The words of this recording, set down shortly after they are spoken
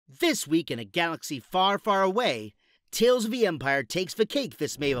This week in a galaxy far, far away, Tales of the Empire takes the cake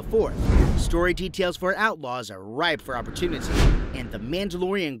this May the 4th. Story details for Outlaws are ripe for opportunity, and The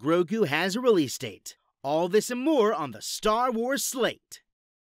Mandalorian Grogu has a release date. All this and more on the Star Wars Slate.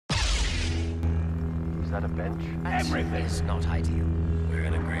 Is that a bench? Everything is not ideal. We're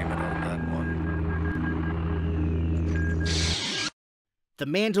in agreement on that one. The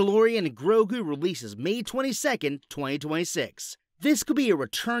Mandalorian Grogu releases May 22nd, 2026. This could be a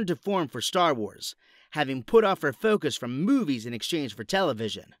return to form for Star Wars, having put off their focus from movies in exchange for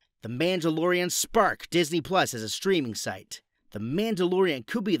television. The Mandalorian sparked Disney Plus as a streaming site. The Mandalorian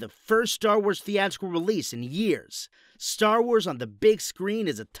could be the first Star Wars theatrical release in years. Star Wars on the big screen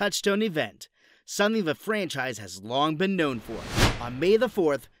is a touchstone event, something the franchise has long been known for. On May the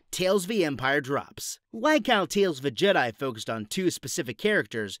 4th, Tales of the Empire drops. Like how Tales of the Jedi focused on two specific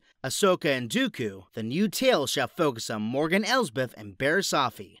characters, Ahsoka and Dooku, the new tale shall focus on Morgan Elsbeth and Barriss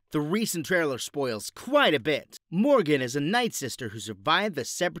Offee. The recent trailer spoils quite a bit. Morgan is a Night Sister who survived the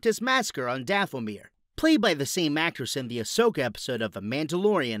Separatist massacre on Dathomir. Played by the same actress in the Ahsoka episode of The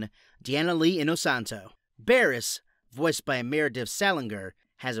Mandalorian, Deanna Lee Inosanto. Barriss, voiced by Meredith Salinger,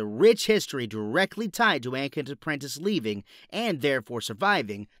 has a rich history directly tied to Anakin's apprentice leaving, and therefore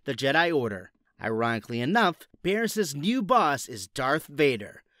surviving, the Jedi Order. Ironically enough, Barriss's new boss is Darth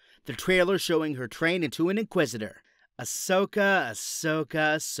Vader, the trailer showing her train into an Inquisitor. Ahsoka.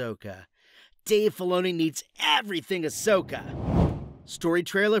 Dave Filoni needs everything Ahsoka. Story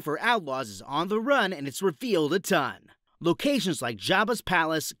trailer for Outlaws is on the run and it's revealed a ton. Locations like Jabba's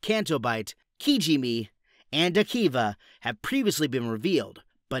Palace, Canto Bight, Kijimi, and Akiva have previously been revealed,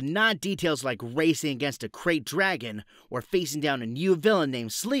 but not details like racing against a Krayt Dragon, or facing down a new villain named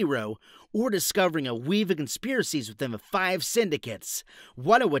Sleero, or discovering a weave of conspiracies within the 5 syndicates,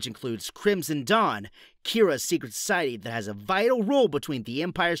 one of which includes Crimson Dawn, Kira's secret society that has a vital role between The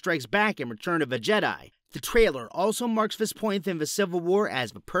Empire Strikes Back and Return of the Jedi. The trailer also marks this point in the Civil War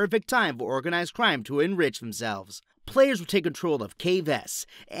as the perfect time for organized crime to enrich themselves. Players will take control of Cave S,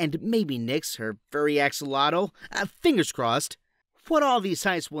 and maybe Nyx, her furry axolotl. Fingers crossed. What all these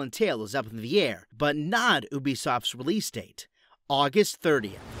heists will entail is up in the air, but not Ubisoft's release date, August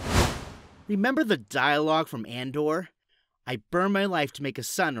 30th. Remember the dialogue from Andor? I burn my life to make a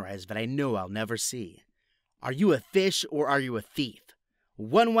sunrise that I know I'll never see. Are you a fish or are you a thief?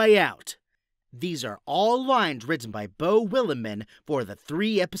 One way out. These are all lines written by Beau Willimon for the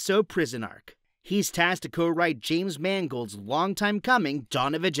 3-episode prison arc. He's tasked to co-write James Mangold's long-time coming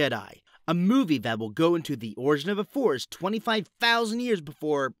Dawn of the Jedi, a movie that will go into the origin of the Force 25,000 years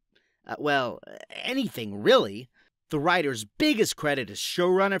before, anything really. The writer's biggest credit is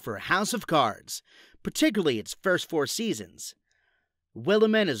showrunner for House of Cards, particularly its first 4 seasons.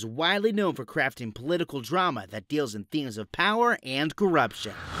 Willimon is widely known for crafting political drama that deals in themes of power and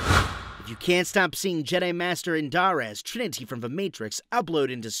corruption. If you can't stop seeing Jedi Master Indara as Trinity from The Matrix upload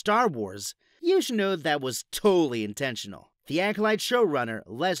into Star Wars, you should know that was totally intentional. The Acolyte showrunner,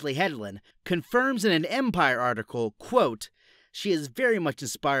 Leslie Headland, confirms in an Empire article, quote, "She is very much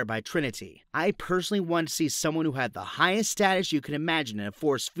inspired by Trinity. I personally want to see someone who had the highest status you can imagine in a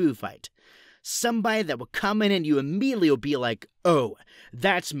Force foo fight. Somebody that will come in and you immediately will be like, oh,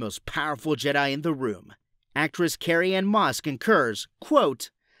 that's the most powerful Jedi in the room." Actress Carrie-Anne Moss concurs, quote,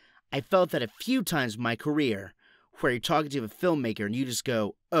 "I felt that a few times in my career, where you're talking to a filmmaker and you just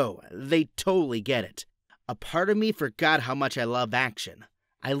go, oh, they totally get it. A part of me forgot how much I love action.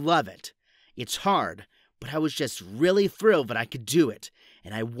 I love it. It's hard, but I was just really thrilled that I could do it,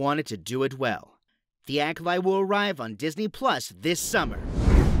 and I wanted to do it well." The Acolyte will arrive on Disney Plus this summer.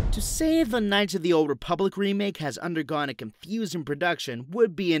 To say the Knights of the Old Republic remake has undergone a confusing production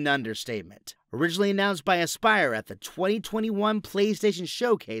would be an understatement. Originally announced by Aspyr at the 2021 PlayStation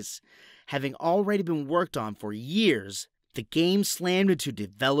Showcase, having already been worked on for years, the game slammed into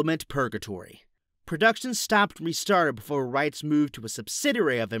development purgatory. Production stopped and restarted before rights moved to a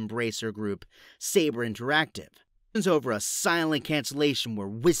subsidiary of Embracer Group, Saber Interactive. Over a silent cancellation were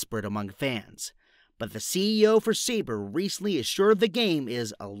whispered among fans, but the CEO for Saber recently assured the game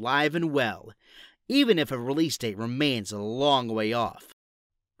is alive and well, even if a release date remains a long way off.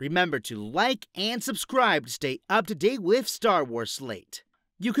 Remember to like and subscribe to stay up to date with Star Wars Slate.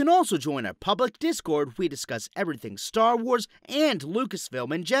 You can also join our public Discord where we discuss everything Star Wars and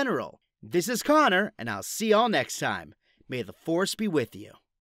Lucasfilm in general. This is Connor, and I'll see y'all next time. May the Force be with you.